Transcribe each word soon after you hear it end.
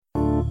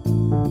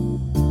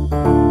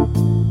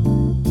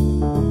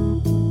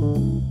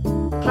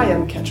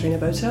Katrina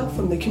Botel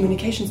from the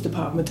Communications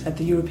Department at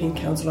the European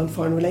Council on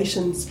Foreign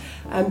Relations,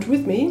 and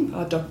with me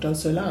are Dr.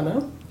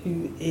 Solana,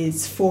 who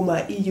is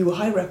former EU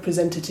High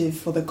Representative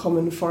for the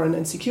Common Foreign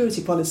and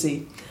Security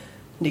Policy,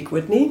 Nick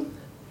Whitney,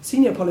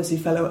 Senior Policy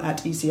Fellow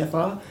at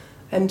ECFR,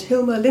 and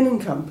Hilmar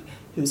Linnenkamp,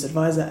 who is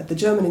Advisor at the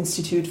German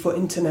Institute for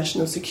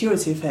International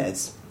Security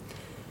Affairs.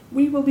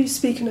 We will be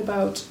speaking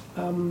about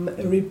a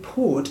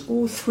report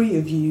all three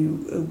of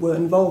you were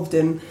involved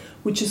in,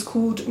 which is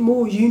called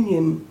More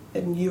Union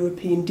in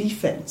European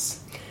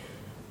Defence.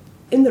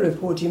 In the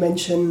report you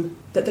mention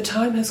that the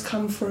time has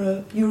come for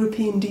a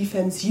European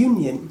Defence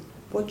Union.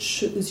 What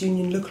should this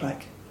union look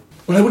like?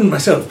 Well, I wouldn't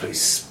myself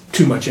place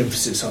too much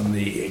emphasis on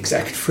the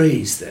exact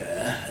phrase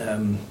there.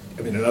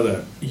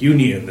 Another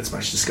union that's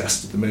much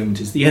discussed at the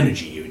moment is the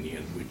energy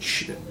union,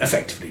 which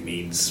effectively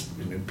means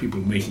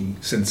people making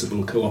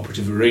sensible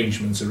cooperative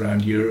arrangements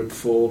around Europe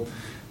for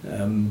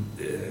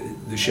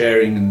the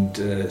sharing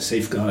and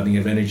safeguarding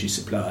of energy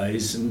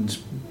supplies and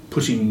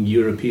putting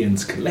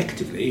Europeans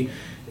collectively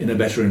in a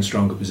better and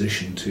stronger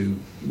position to,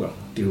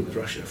 deal with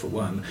Russia for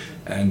one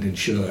and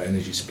ensure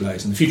energy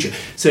supplies in the future.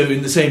 So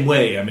in the same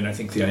way, I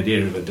think the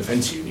idea of a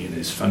defence union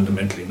is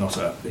fundamentally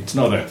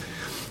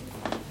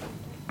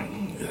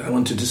I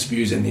want to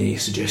disabuse any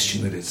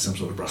suggestion that it's some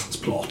sort of Brussels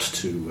plot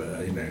to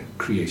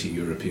create a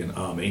European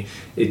army.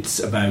 It's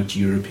about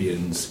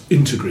Europeans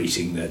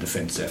integrating their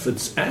defence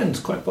efforts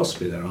and quite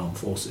possibly their armed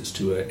forces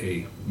to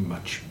a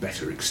much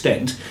better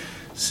extent,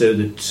 so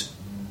that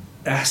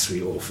as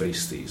we all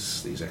face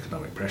these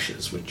economic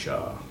pressures, which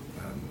are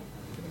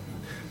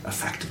a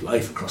fact of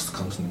life across the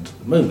continent at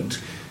the moment,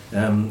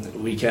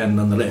 we can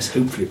nonetheless,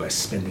 hopefully by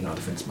spending our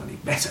defence money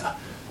better,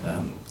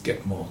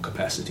 get more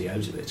capacity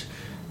out of it.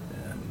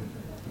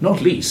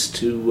 Not least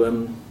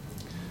to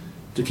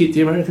keep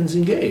the Americans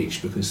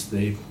engaged, because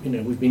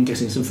we've been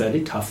getting some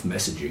fairly tough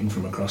messaging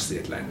from across the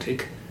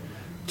Atlantic,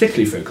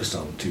 particularly focused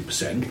on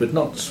 2%, but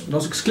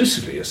not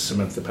exclusively, as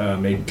Samantha Power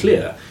made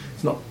clear.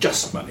 It's not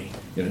just money.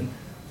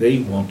 They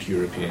want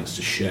Europeans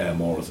to share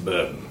more of the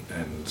burden,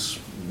 and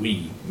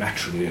we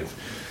naturally have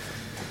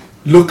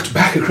looked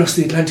back across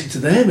the Atlantic to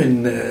them,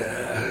 and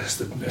as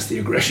the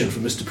aggression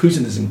from Mr.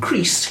 Putin has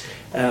increased,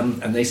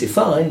 and they say,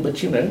 fine, but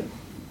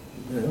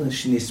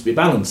she needs to be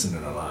balanced in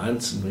an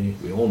alliance, and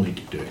we all need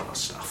to be doing our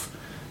stuff.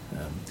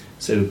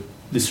 So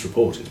this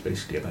report is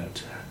basically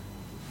about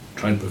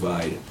trying to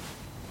provide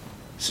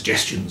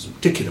suggestions of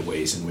particular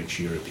ways in which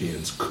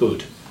Europeans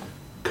could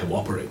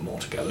cooperate more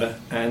together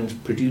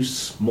and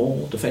produce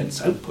more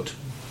defence output.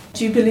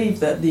 Do you believe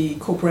that the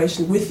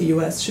cooperation with the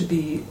US should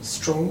be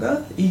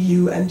stronger,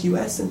 EU and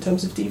US, in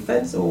terms of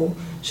defence, or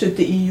should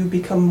the EU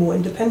become more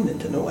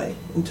independent in a way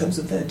in terms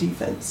of their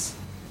defence?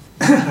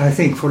 I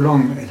think for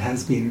long it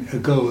has been a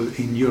goal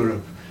in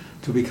Europe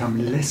to become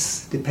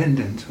less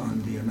dependent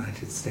on the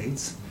United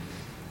States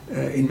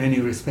in many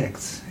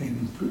respects,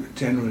 in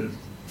general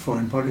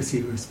foreign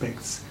policy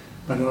respects,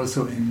 but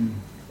also in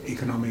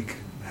economic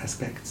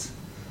aspects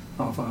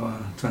of our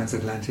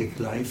transatlantic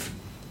life.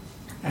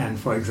 And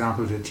for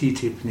example, the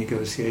TTIP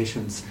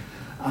negotiations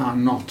are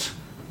not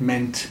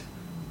meant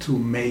to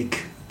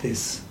make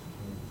these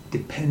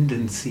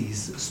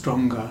dependencies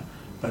stronger,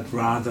 but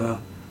rather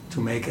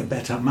to make a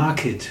better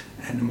market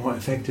and a more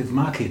effective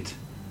market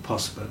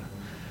possible.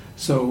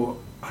 So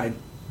I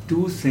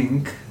do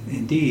think,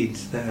 indeed,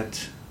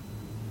 that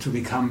to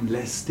become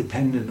less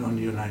dependent on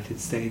the United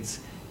States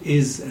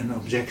is an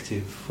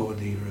objective for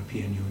the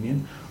European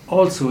Union,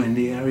 also in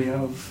the area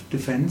of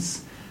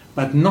defense,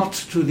 but not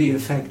to the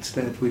effect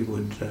that we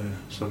would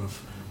sort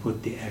of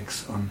put the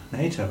axe on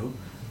NATO.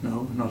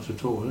 No, not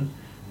at all.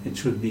 It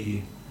should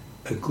be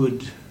a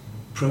good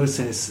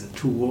process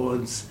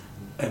towards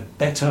a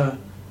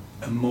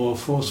more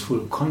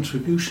forceful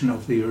contribution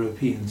of the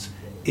Europeans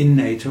in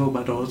NATO,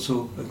 but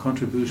also a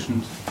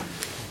contribution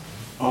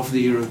of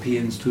the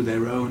Europeans to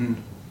their own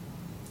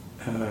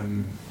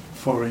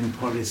foreign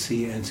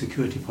policy and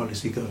security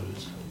policy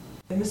goals.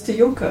 Mr.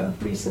 Juncker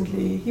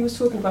recently, he was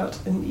talking about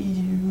an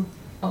EU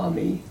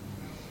army.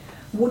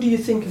 What do you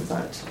think of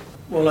that?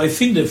 Well, I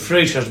think the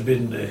phrase has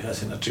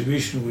an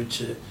attribution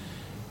which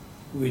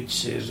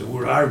is the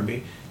word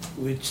army,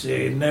 which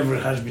never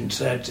has been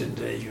said in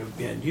the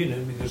European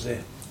Union, because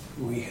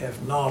we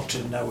have not,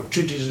 in our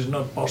treaties is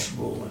not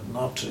possible, and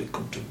not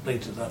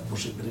contemplated that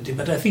possibility.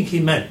 But I think he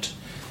meant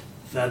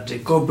that the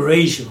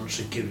cooperation on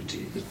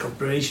security, the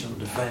cooperation on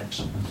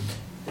defence,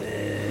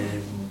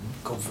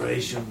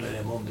 cooperation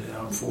among the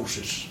armed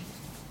forces,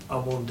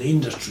 among the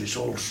industries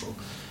also,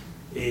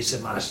 is a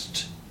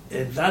must.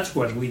 And that's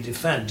what we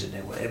defend in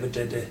a way. But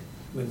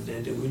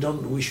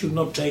we should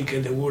not take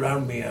the word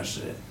army as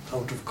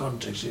out of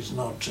context. It's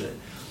not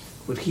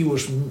what he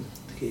was.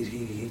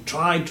 He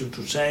tried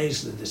to say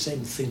is the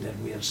same thing that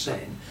we are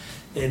saying,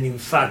 and in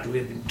fact we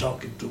have been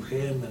talking to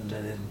him, and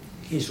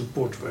he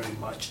supports very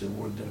much the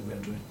work that we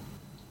are doing.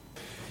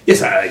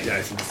 Yes, I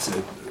think it's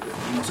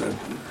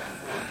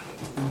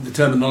the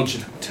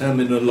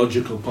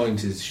terminological point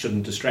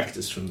shouldn't distract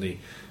us from the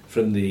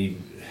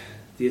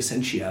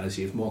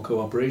essentiality of more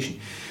cooperation.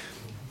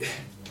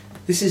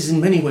 this is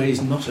in many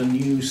ways not a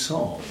new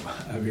song.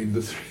 I mean,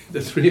 the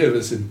three of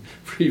us in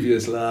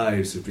previous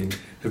lives have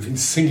been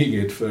singing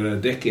it for a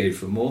decade,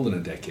 for more than a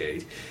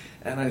decade,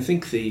 and I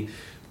think these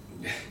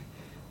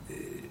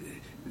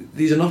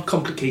are not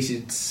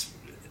complicated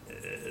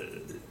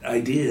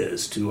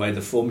ideas to either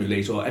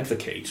formulate or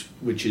advocate,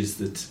 which is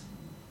that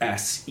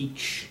as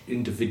each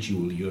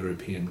individual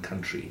European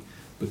country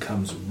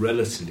becomes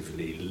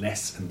relatively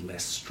less and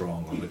less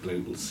strong on the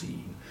global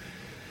scene,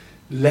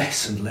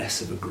 less and less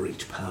of a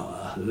great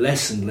power,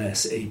 less and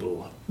less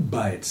able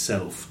by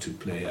itself to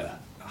play a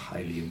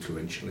highly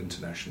influential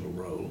international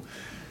role.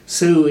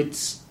 So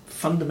it's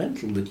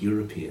fundamental that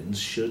Europeans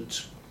should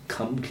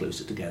come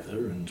closer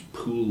together and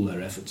pool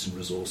their efforts and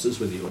resources,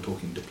 whether you're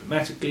talking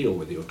diplomatically or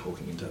whether you're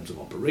talking in terms of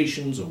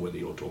operations or whether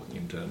you're talking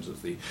in terms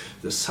of the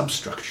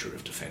substructure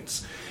of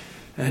defence.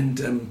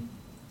 And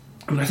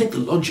I think the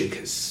logic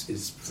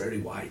is very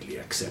widely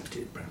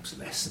accepted, perhaps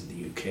less in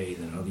the UK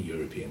than other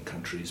European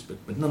countries,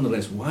 but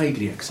nonetheless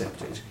widely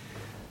accepted.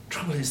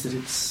 Trouble is that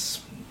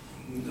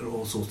there are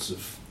all sorts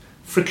of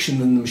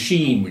friction in the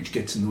machine which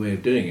gets in the way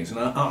of doing it. And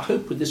our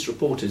hope with this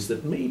report is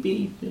that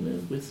maybe,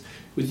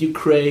 with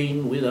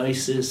Ukraine, with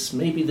ISIS,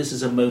 maybe this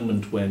is a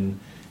moment when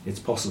it's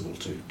possible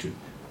to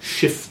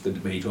shift the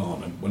debate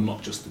on, and well,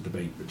 not just the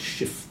debate, but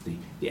shift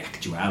the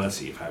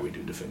actuality of how we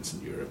do defence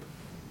in Europe.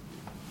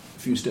 A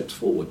few steps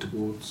forward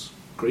towards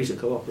greater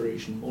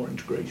cooperation, more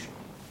integration.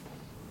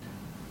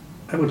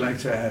 I would like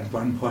to add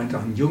one point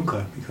on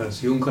Juncker,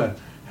 because Juncker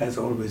has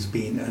always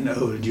been an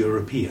old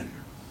European.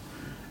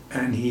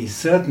 And he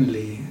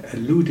certainly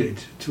alluded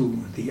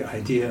to the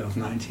idea of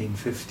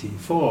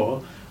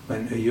 1954,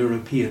 when a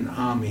European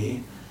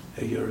army,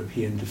 a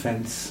European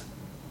defence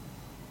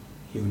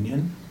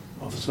union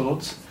of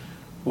sorts,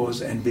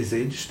 was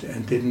envisaged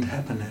and didn't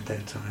happen at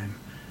that time,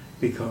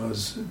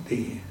 because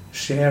the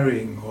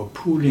sharing or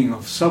pooling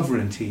of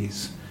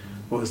sovereignties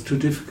was too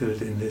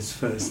difficult in this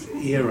first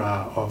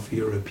era of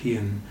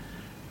European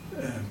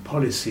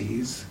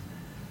policies.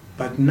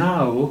 But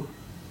now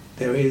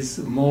there is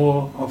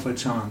more of a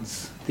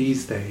chance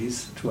these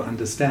days to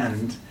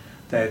understand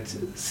that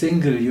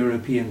single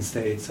European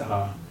states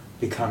are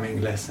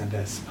becoming less and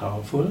less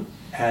powerful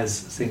as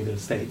single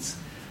states,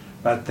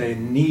 but they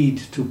need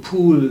to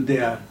pool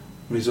their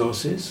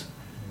resources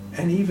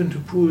and even to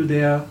pool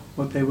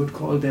what they would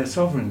call their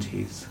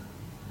sovereignties.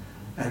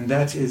 And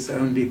that is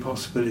only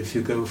possible if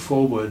you go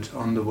forward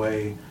on the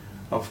way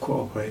of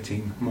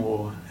cooperating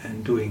more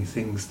and doing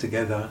things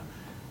together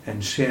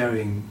and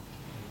sharing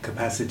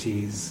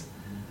capacities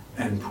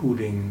and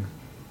pooling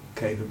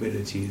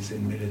capabilities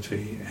in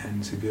military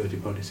and security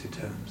policy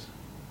terms.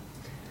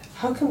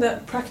 How can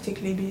that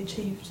practically be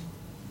achieved?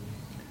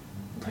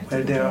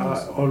 Well, there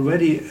are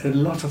already a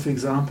lot of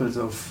examples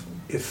of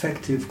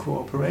effective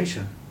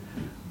cooperation,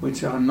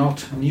 which are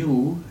not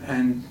new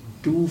and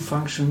do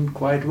function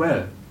quite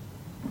well.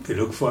 If you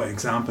look, for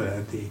example,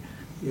 at the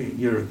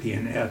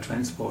European Air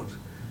Transport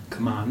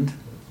Command,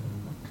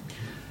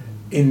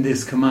 in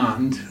this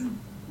command,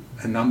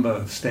 a number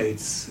of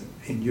states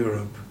in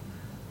Europe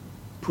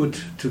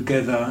put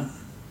together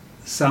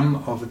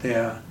some of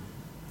their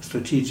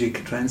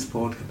strategic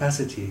transport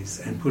capacities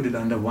and put it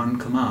under one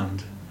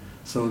command,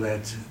 so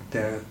that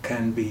there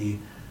can be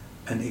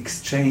an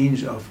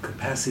exchange of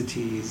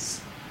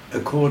capacities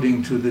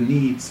according to the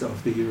needs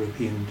of the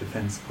European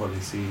defense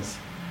policies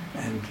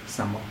and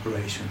some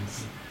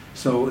operations.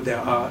 So there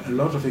are a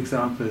lot of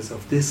examples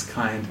of this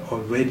kind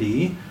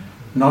already,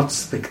 not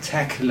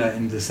spectacular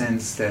in the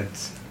sense that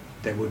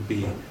they would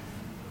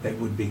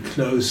be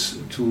close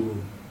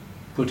to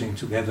putting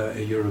together a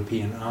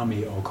European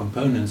army or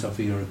components of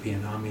a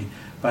European army,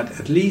 but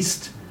at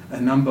least a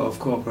number of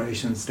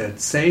corporations that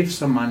save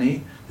some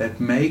money,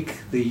 that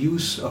make the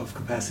use of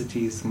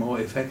capacities more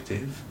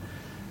effective,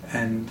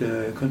 and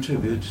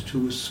contribute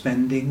to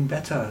spending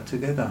better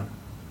together.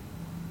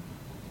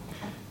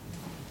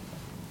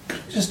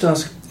 Just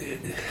ask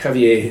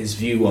Javier his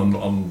view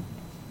on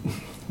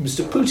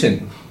Mr.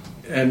 Putin,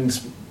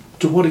 and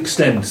to what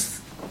extent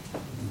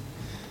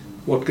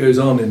what goes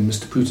on in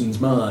Mr.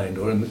 Putin's mind,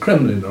 or in the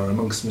Kremlin, or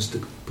amongst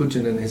Mr.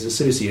 Putin and his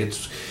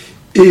associates,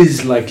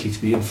 is likely to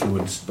be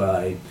influenced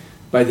by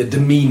the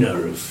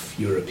demeanour of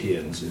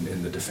Europeans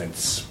in the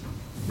defence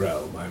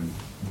realm,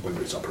 whether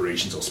it's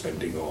operations or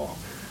spending or...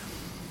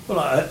 Well,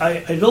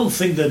 I don't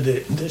think that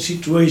the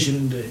situation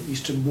in the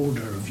eastern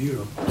border of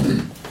Europe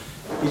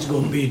is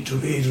going to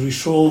be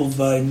resolved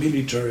by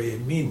military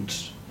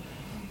means.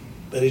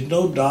 There is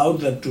no doubt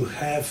that to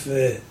have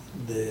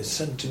the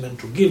sentiment,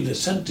 to give the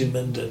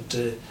sentiment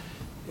that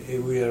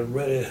we are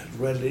really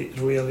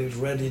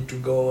ready to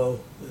go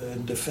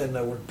and defend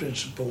our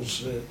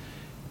principles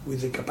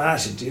with the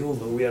capacity,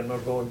 although we are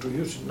not going to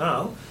use it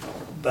now.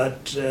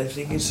 But I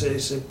think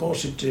it's a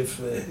positive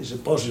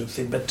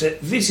thing. But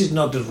this is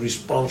not a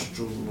response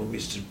to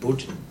Mr.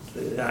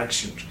 Putin's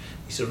actions.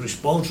 It's a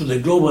response to the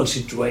global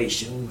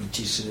situation,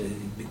 which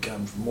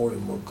becomes more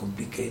and more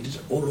complicated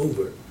all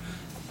over,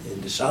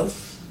 in the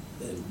south,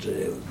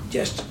 And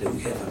yesterday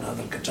we have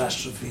another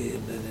catastrophe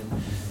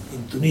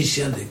in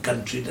Tunisia, the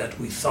country that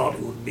we thought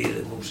would be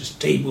the most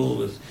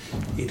stable.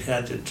 It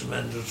had a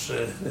tremendous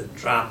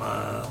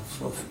drama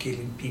of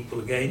killing people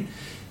again.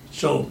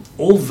 So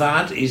all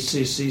that is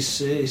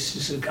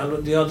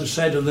on the other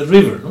side of the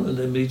river, no?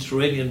 The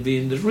Mediterranean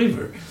being the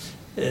river.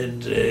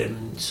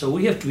 And so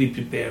we have to be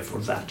prepared for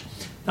that.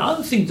 The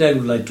other thing that I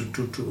would like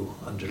to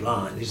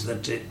underline is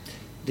that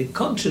the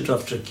concept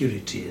of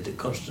security, the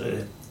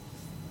concept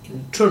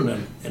internal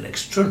and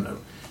external,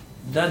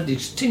 that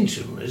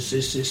distinction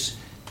is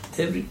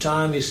every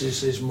time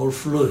is more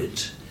fluid.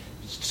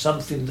 It's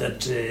something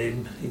that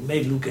it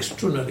may look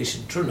external is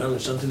internal,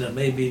 and something that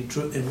may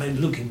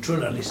look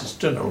internal is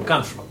external,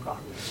 comes from God.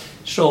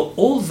 So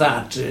all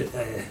that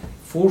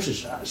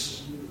forces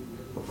us,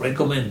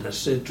 recommend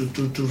us to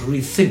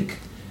rethink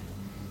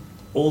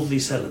all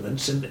these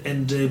elements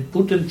and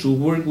put them to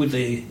work with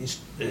the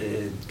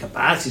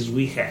capacities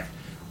we have,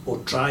 or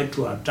try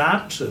to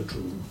adapt to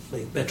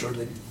make better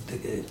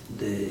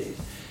the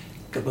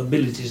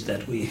capabilities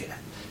that we have.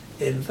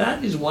 And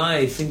that is why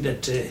I think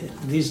that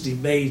this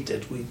debate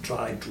that we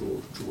try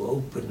to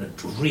open and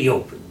to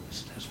reopen,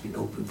 it has been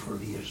open for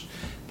years,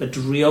 but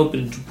to reopen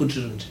and to put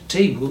it on the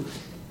table,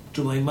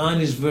 to my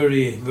mind, is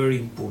very, very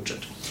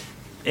important.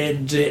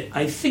 And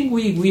I think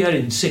we are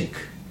in sync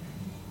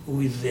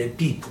with the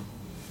people.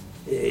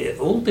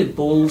 All the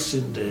polls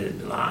in the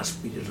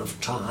last period of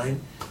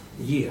time,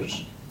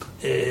 years,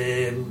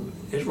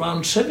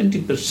 around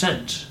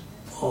 70%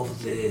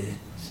 of the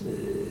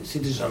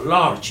citizens at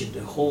large in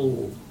the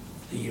whole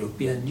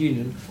European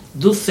Union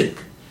do think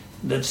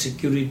that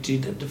security,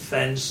 that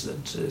defense,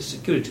 that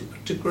security in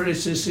particular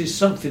is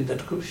something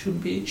that should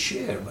be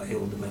shared by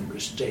all the member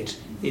states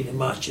in a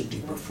much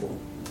deeper form.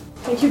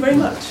 Thank you very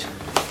much.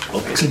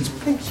 Okay.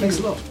 Thank you. Thanks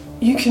a lot.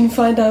 You can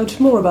find out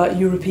more about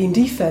European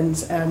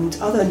defence and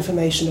other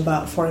information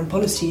about foreign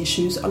policy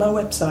issues on our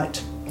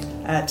website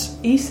at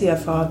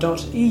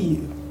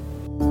ecfr.eu.